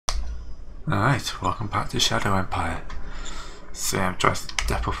Alright, welcome back to Shadow Empire. So I'm trying to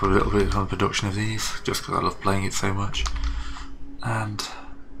step up a little bit on the production of these, just because I love playing it so much. And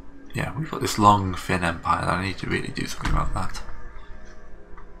yeah, we've got this long, thin empire, and I need to really do something about that.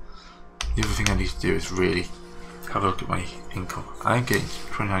 The other thing I need to do is really have a look at my income. I'm getting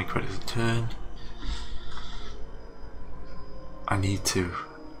 29 credits a turn. I need to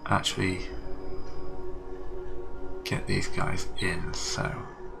actually get these guys in, so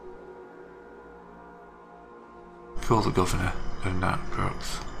call the governor of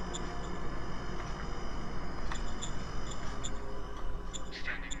Nomads.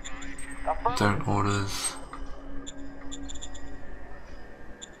 Don't orders.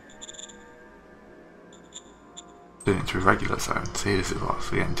 Doing it through regular zone. See, this is what I was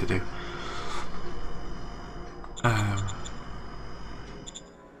forgetting to do.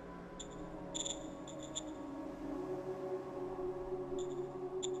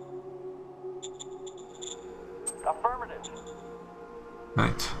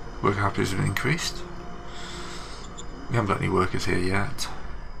 Right, worker happiness has been increased. We haven't got any workers here yet.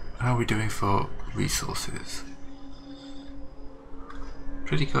 How are we doing for resources?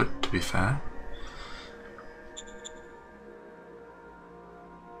 Pretty good, to be fair.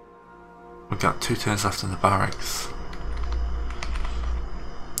 We've got 2 turns left in the barracks.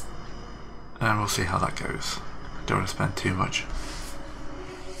 And we'll see how that goes. Don't want to spend too much.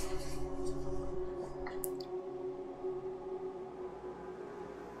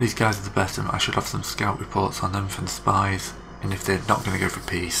 These guys are the best, and I should have some scout reports on them from the spies. And if they're not going to go for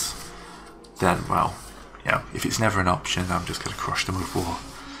peace, then, well, yeah, if it's never an option, I'm just going to crush them with war.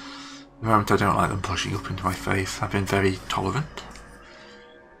 At the moment, I don't like them pushing up into my face. I've been very tolerant.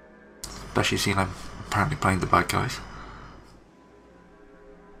 Especially seeing I'm apparently playing the bad guys.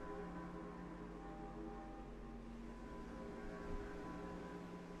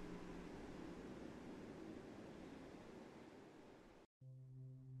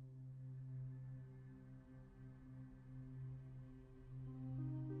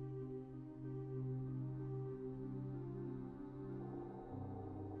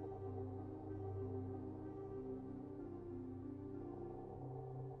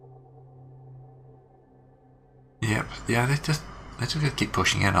 Yep, yeah, they're just gonna keep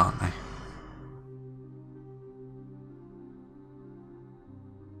pushing in, aren't they?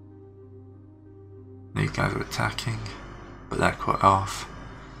 These guys are attacking, but they're cut off.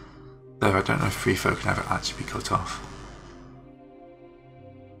 Though I don't know if free folk can ever actually be cut off.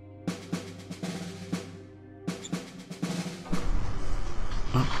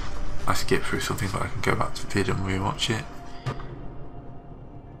 Oh, I skipped through something, but I can go back to the vid and rewatch it.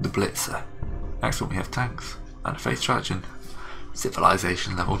 The Blitzer. Excellent, we have tanks. And a Faith Trajan.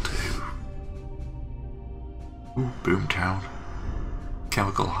 Civilization level 2. Ooh, Boomtown.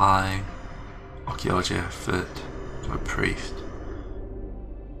 Chemical High. Archaeology effort. A priest.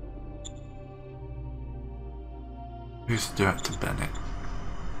 Who's the director? Bennett.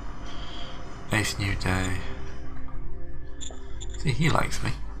 Ace New Day. See, he likes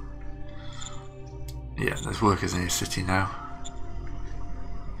me. Yeah, there's workers in his city now.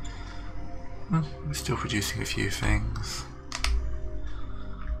 We're still producing a few things.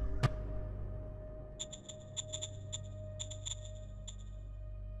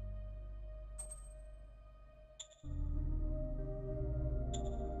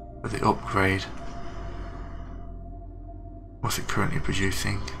 For the upgrade, what's it currently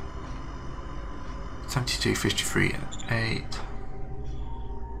producing? 72, 53 and 8.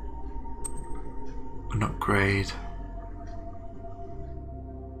 An upgrade.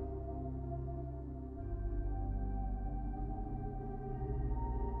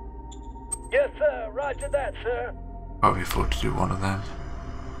 Yes, sir. Roger that, sir. Probably afford to do one of them.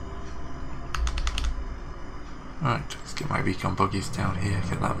 Right, let's get my recon buggies down here,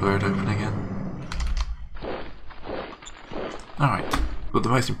 get that bird open again. Alright, but the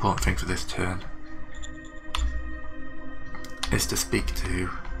most important thing for this turn is to speak to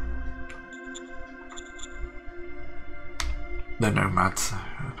the Nomads.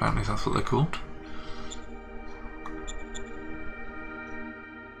 Apparently that's what they're called.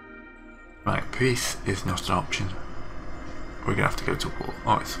 Right, peace is not an option. We're gonna have to go to war.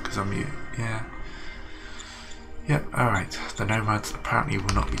 Oh, it's because I'm you. Yeah. Yep, alright. The Nomads apparently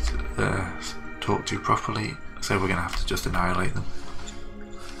will not be talked to properly, so we're gonna have to just annihilate them.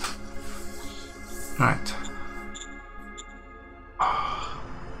 Right.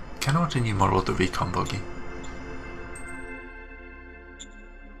 Can I want a new model of the recon buggy?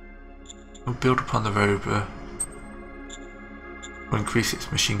 We'll build upon the rover. We'll increase its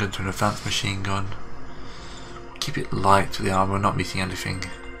machine gun to an advanced machine gun. Keep it light with the armor, not meeting anything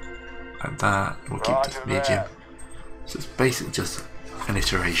like that. We'll keep this Roger medium. that. So it's basically just an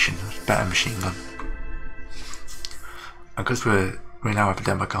iteration of better machine gun. And because we now have a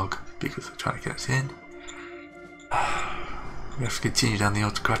demagogue, because we're trying to get us in, we have to continue down the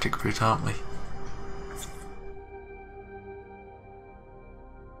autocratic route, aren't we?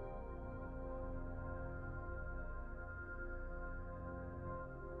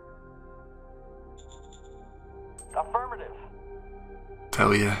 Affirmative.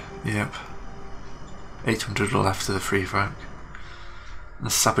 Failure, yep. 800 left to the free folk.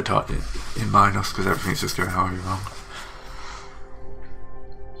 And sabotage it in minus because everything's just going horribly wrong.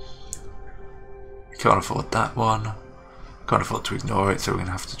 We can't afford that one. Can't afford to ignore it, so we're going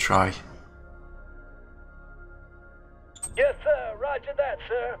to have to try. Yes, sir. Roger that,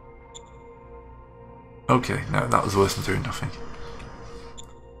 sir. Okay, no, that was worse than doing nothing.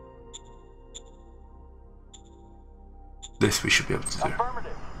 This we should be able to do.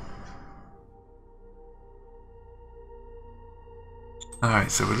 Affirmative.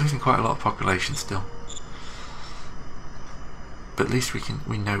 Alright, so we're losing quite a lot of population still. But at least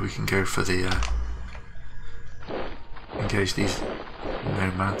we know we can go for the engage these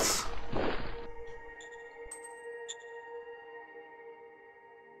nomads.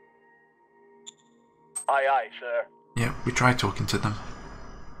 Aye, aye, sir. Yeah, we tried talking to them.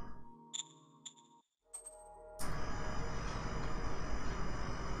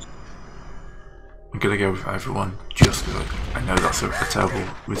 I'm gonna go with everyone just because I know that's a terrible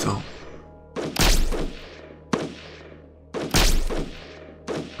result.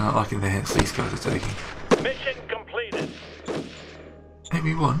 I'm not liking the hits these guys are taking. Mission completed.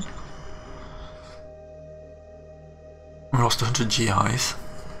 Maybe one. We lost 100 GIs.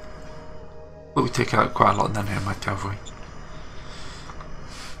 But we take out quite a lot of them here in my cavalry.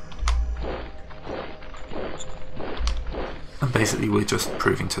 And basically we're just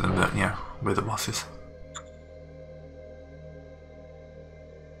proving to them that, yeah, we're the bosses.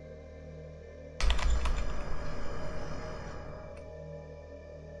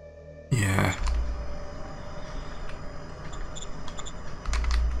 Yeah.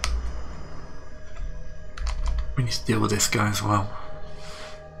 We need to deal with this guy as well.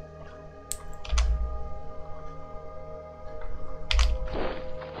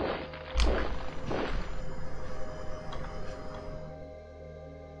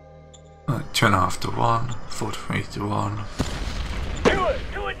 Right, 2.5 to 1, 4 to 3 to 1.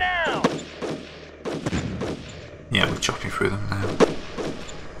 Do it now. Yeah, we're chopping through them now.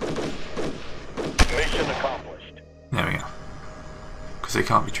 Mission accomplished. There we go. Because they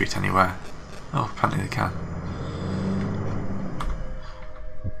can't retreat anywhere. Oh, apparently they can.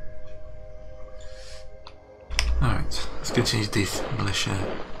 Alright, let's continue these militia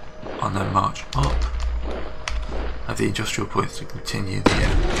on their march up. Have the industrial points to continue the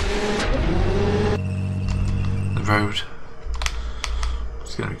road.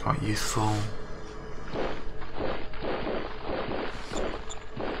 It's going to be quite useful.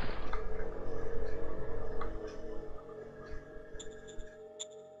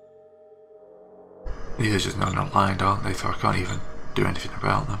 These are just not aligned, aren't they? So I can't even do anything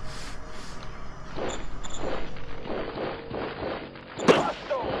about them.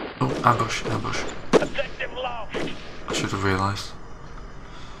 Oh, ambush, ambush. Objective lost. I should have realised.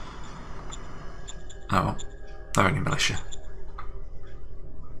 Oh well, they're only militia.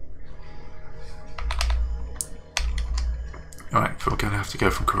 Alright, so we're going to have to go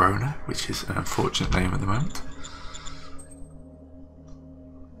from Corona, which is an unfortunate name at the moment.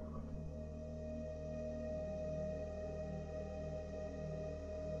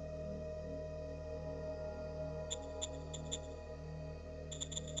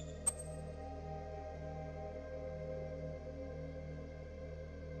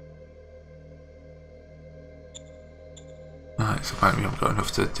 Alright, so apparently we haven't got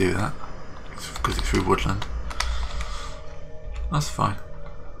enough to do that, because it's through woodland. That's fine.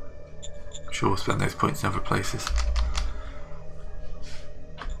 I'm sure we'll spend those points in other places.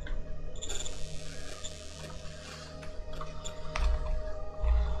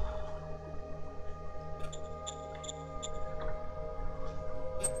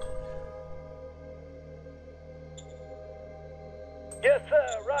 Yes,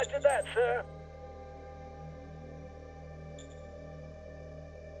 sir. Roger that, sir.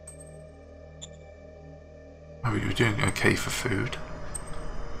 Oh, you're doing okay for food.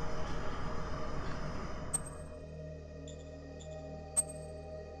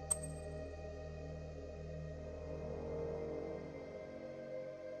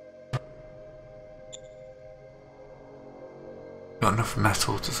 Got enough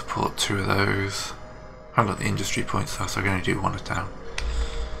metal to support 2 of those. I haven't got the industry points though, so I'm going to do 1 a town.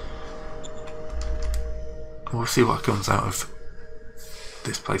 We'll see what comes out of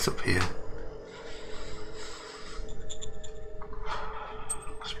this place up here.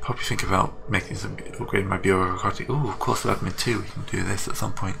 I should probably think about making some upgrading my bureaucratic. Oh, of course, with admin 2 we can do this at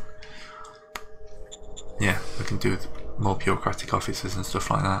some point. Yeah, we can do more bureaucratic officers and stuff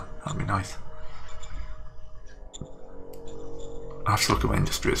like that. That'd be nice. I have to look at my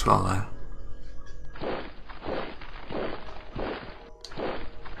industry as well there.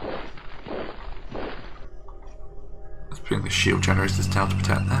 Let's bring the shield generators down to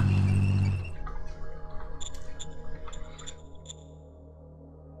protect them.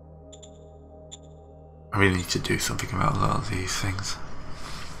 I really need to do something about a lot of these things.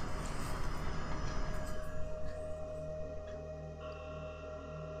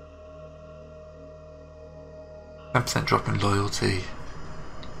 %10 drop in loyalty.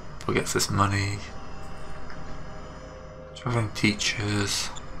 Who gets this money? Traveling teachers.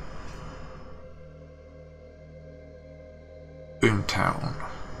 Boomtown.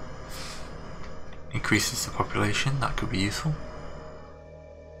 Increases the population, that could be useful.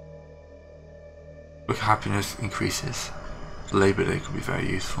 Work happiness increases. Labor Day could be very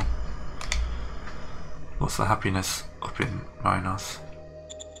useful. What's the happiness up in Minos?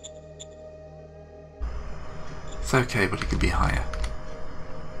 It's okay, but it could be higher.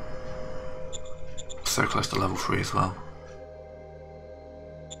 So close to level 3 as well.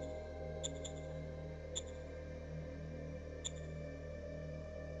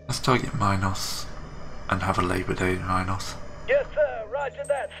 Let's target Minos and have a Labor Day in Minos. Yes, sir. Roger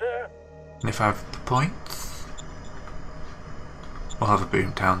that, sir. And if I have the points, we'll have a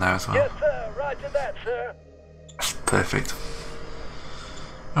Boomtown there as well. Yes, sir. Roger that, sir. That's perfect.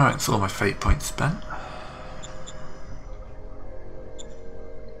 Alright, so all my fate points spent.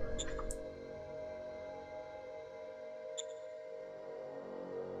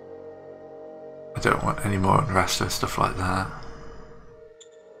 I don't want any more unrest or stuff like that.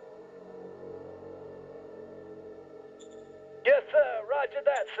 Yes, sir. Roger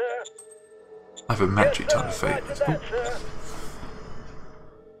that, sir. I have a metric ton of fate. Roger that, sir.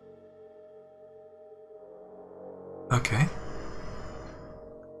 Okay.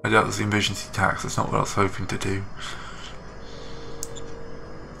 I doubt there's the emergency tax, that's not what I was hoping to do.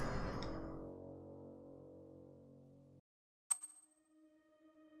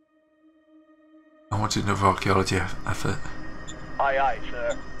 I wanted another archaeology effort. Aye, aye,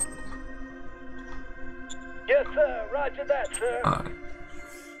 sir. Yes, sir. Roger that, sir. Alright.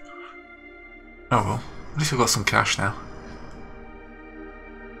 Oh well, at least I've got some cash now.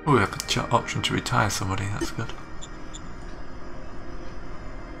 Oh, we have the option to retire somebody, that's good.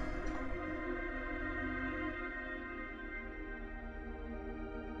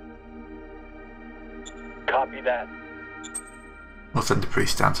 Copy that. We'll send the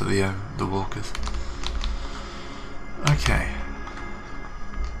priest down to the walkers. Okay.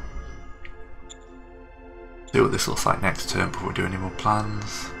 See what this looks like next turn before we do any more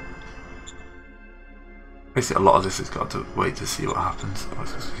plans. Basically, a lot of this has got to wait to see what happens. Oh,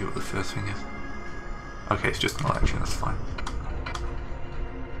 let's just see what the first thing is. Okay, it's just an election, that's fine.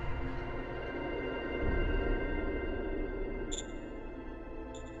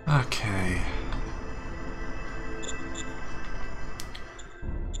 Okay.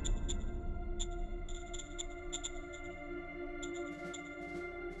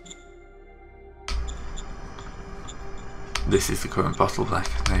 This is the current bottleneck,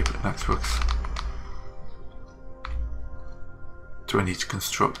 Nextworks. Do I need to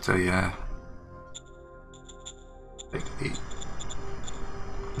construct a take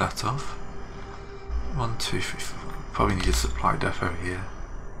that off? 1, 2, 3, 4. Probably need a supply depot here.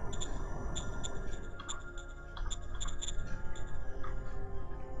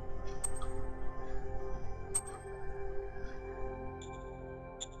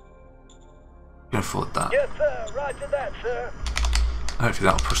 Can afford that. Yes, sir. Roger that, sir. Hopefully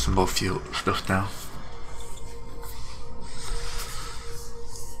that'll push some more fuel stuff down.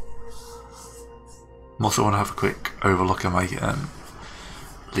 I also want to have a quick overlook at my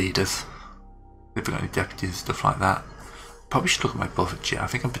leaders. If we've got any deputies and stuff like that. Probably should look at my budget. I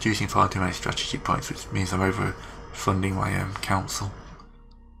think I'm producing far too many strategy points, which means I'm over funding my council.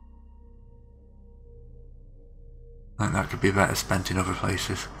 I think that could be better spent in other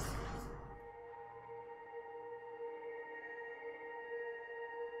places.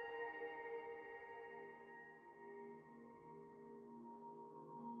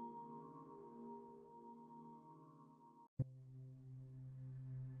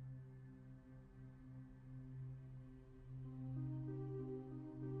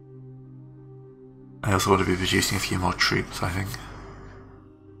 I also want to be producing a few more troops, I think.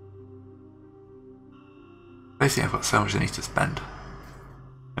 basically I've got so much I need to spend.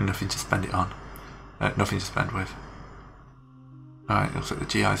 And nothing to spend it on. Nothing to spend with. Alright, looks like the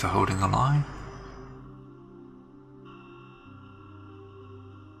GIs are holding the line.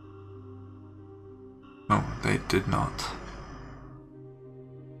 Oh, they did not.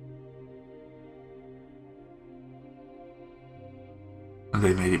 And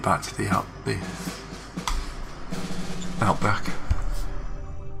they made it back to the outback.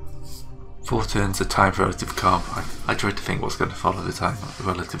 4 turns of time relative calm. I tried to think what's going to follow the time of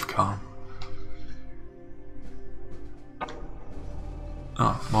relative calm.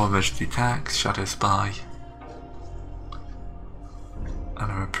 Oh, more emergency attacks, Shadow Spy.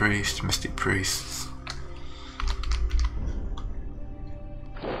 Anima Priest, Mystic Priests.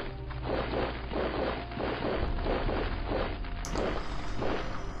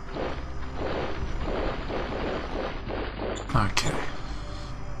 Okay.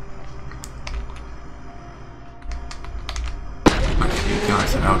 You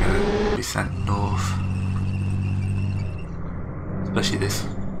guys are now going to be sent north. Especially this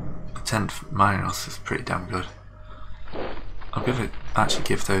 10th Minos is pretty damn good. I'm going to actually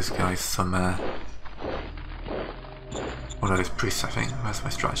give those guys some what are those priests, I think. Where's my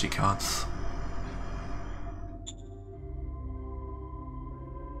strategy cards?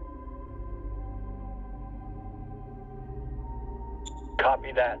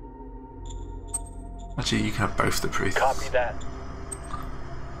 Copy that. Actually, you can have both the priests. Copy that.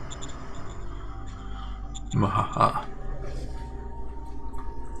 Mahaha.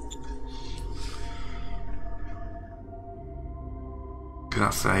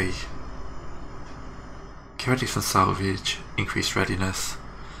 That's a get ready for salvage, increased readiness,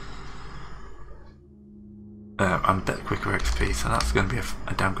 and bet quicker XP, so that's going to be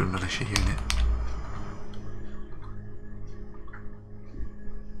a damn good militia unit.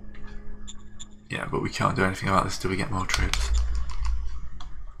 Yeah, but we can't do anything about this till we get more troops.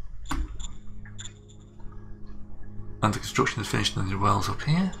 And the construction is finished in the wells up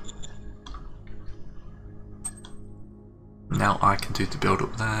here. Now I can do the build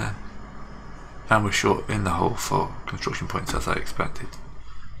up there. And we're short in the hole for construction points as I expected.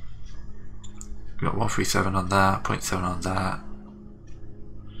 We've got 137 on that, 0.7 on that.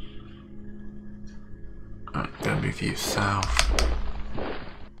 Alright, gonna move you south.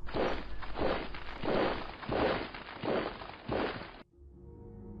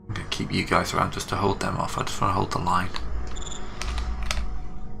 I'm gonna keep you guys around just to hold them off. I just want to hold the line.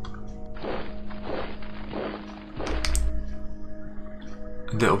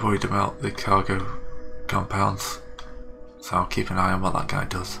 A little worried about the cargo compounds, so I'll keep an eye on what that guy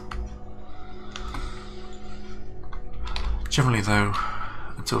does. Generally though,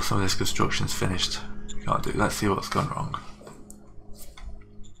 until some of this construction's finished, we can't do. Let's see what's gone wrong.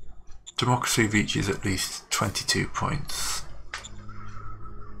 Democracy reaches at least 22 points.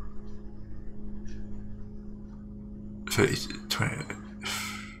 20.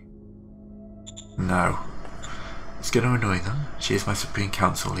 No. It's going to annoy them. She is my Supreme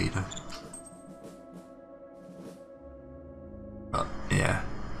Council leader. But, yeah.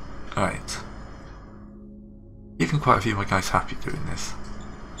 Alright. Even quite a few of my guys happy doing this.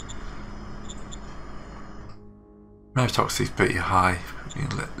 Meritocracy is pretty high. We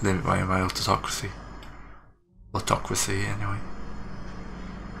can limit my meritocracy. Autocracy, anyway.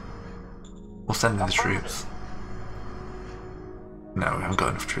 We'll send in the troops. No, we haven't got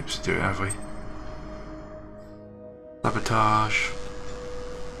enough troops to do it, have we? Sabotage.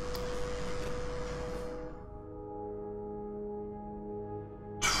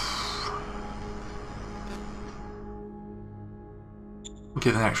 We'll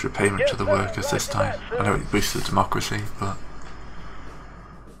give an extra payment to the workers this time. I know it boosts the democracy, but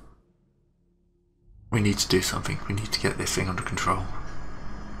we need to do something. We need to get this thing under control.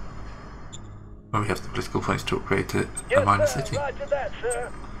 Well, we have the political points to upgrade to a minor city.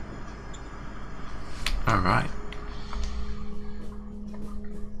 Alright.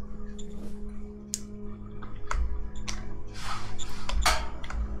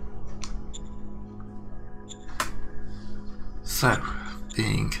 So,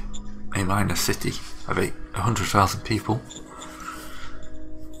 being a minor city of 100,000 people,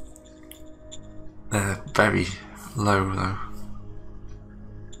 they're very low though.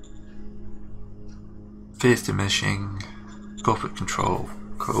 Fears diminishing, corporate control,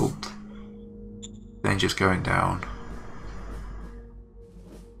 cold, dangers going down.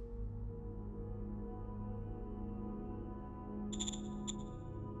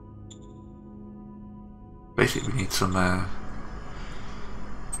 Basically we need some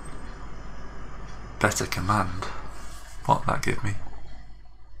better command. What that give me?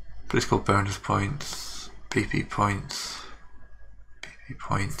 Political bonus points, PP points. PP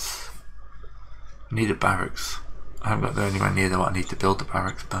points. I need a barracks. I haven't got there anywhere near what I need to build the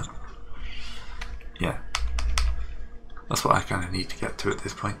barracks, but yeah. That's what I kind of need to get to at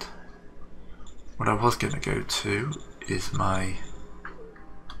this point. What I was going to go to is my...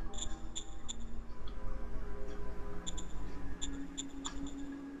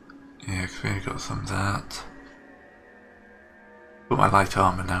 Yeah, because we only got some of that. But my light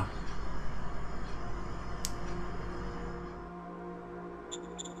armour now.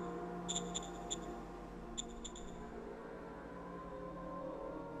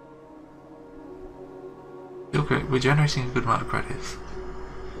 Okay, we're generating a good amount of credits.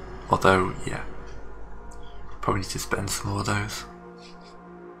 Although, yeah, probably need to spend some more of those.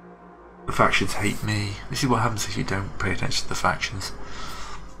 The factions hate me. This is what happens if you don't pay attention to the factions.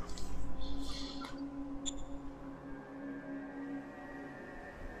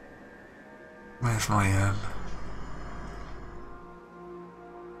 Where's my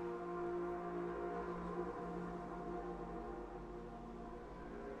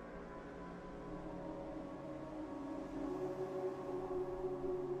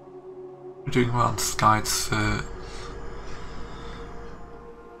we're doing well on Skies for...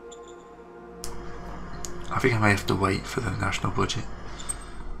 I think I may have to wait for the national budget.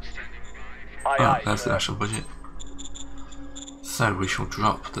 There's the national budget. So we shall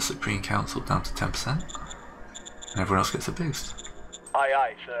drop the Supreme Council down to 10%, and everyone else gets a boost. Aye,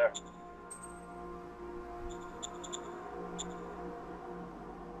 aye, sir.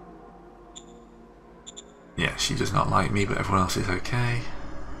 Yeah, she does not like me, but everyone else is okay.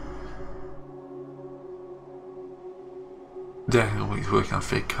 Definitely working on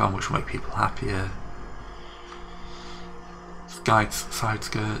VidCon, which will make people happier. Side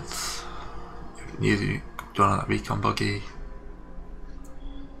skirts. New done on that recon buggy.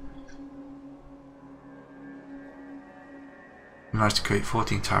 We managed to create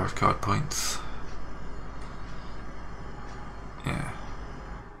 14 tariff card points. Yeah.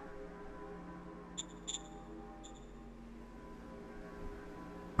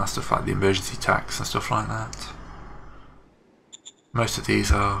 That's stuff like the emergency tax and stuff like that. Most of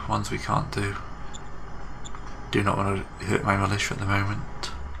these are ones we can't do. Do not want to hurt my militia at the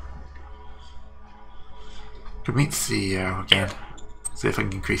moment. Could meet the CEO again. See if I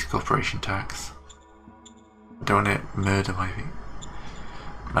can increase corporation tax. I don't want to murder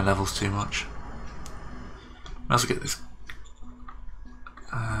my levels too much. Might as well get this.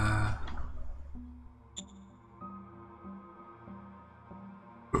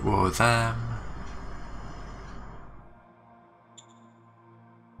 Reward them.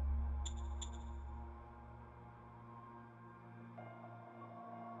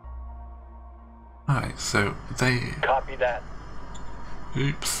 Alright, so they... Copy that.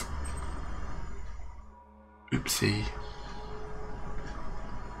 Oops. Oopsie.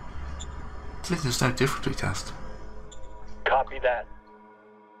 There's no difficulty test. Copy that.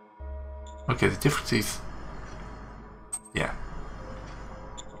 Okay, the difficulties... Yeah.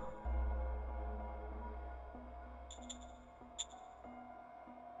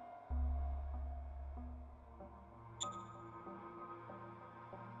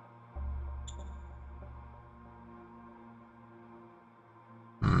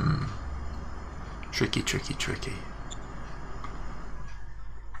 Tricky, tricky, tricky.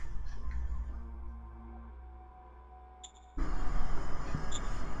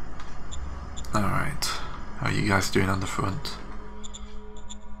 Alright, how are you guys doing on the front?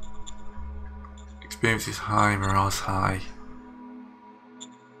 Experience is high, morale is high.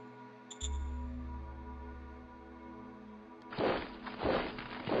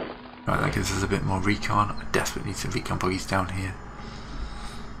 Right, that gives us a bit more recon. I desperately need some recon buggies down here.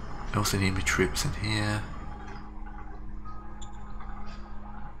 I also need my troops in here.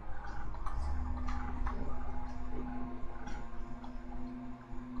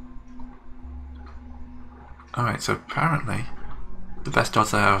 Alright, so apparently the best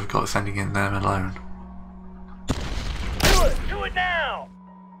odds I've got sending in them alone. Do it now!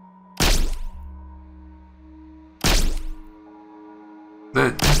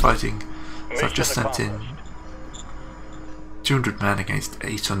 They're fighting, so I've just sent in 200 men against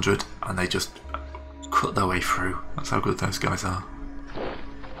 800 and they just cut their way through. That's how good those guys are.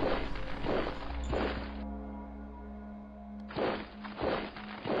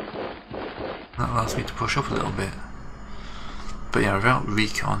 That allows me to push up a little bit. But yeah, without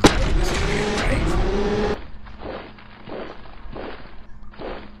recon, it's going to get painful.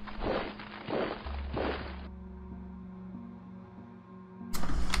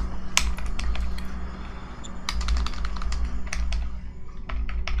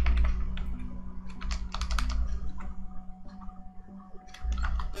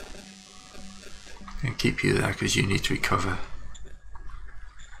 And keep you there because you need to recover.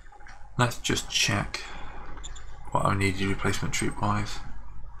 Let's just check what I needed replacement troop wise.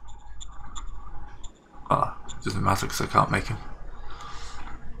 Well, it doesn't matter because I can't make them.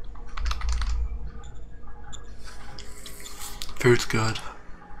 Food's good.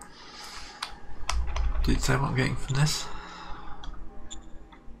 Did it say what I'm getting from this?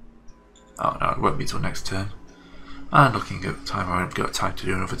 Oh no, it won't be till next turn. And looking at time, I haven't got time to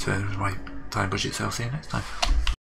do another turn with my time budget, so I'll see you next time.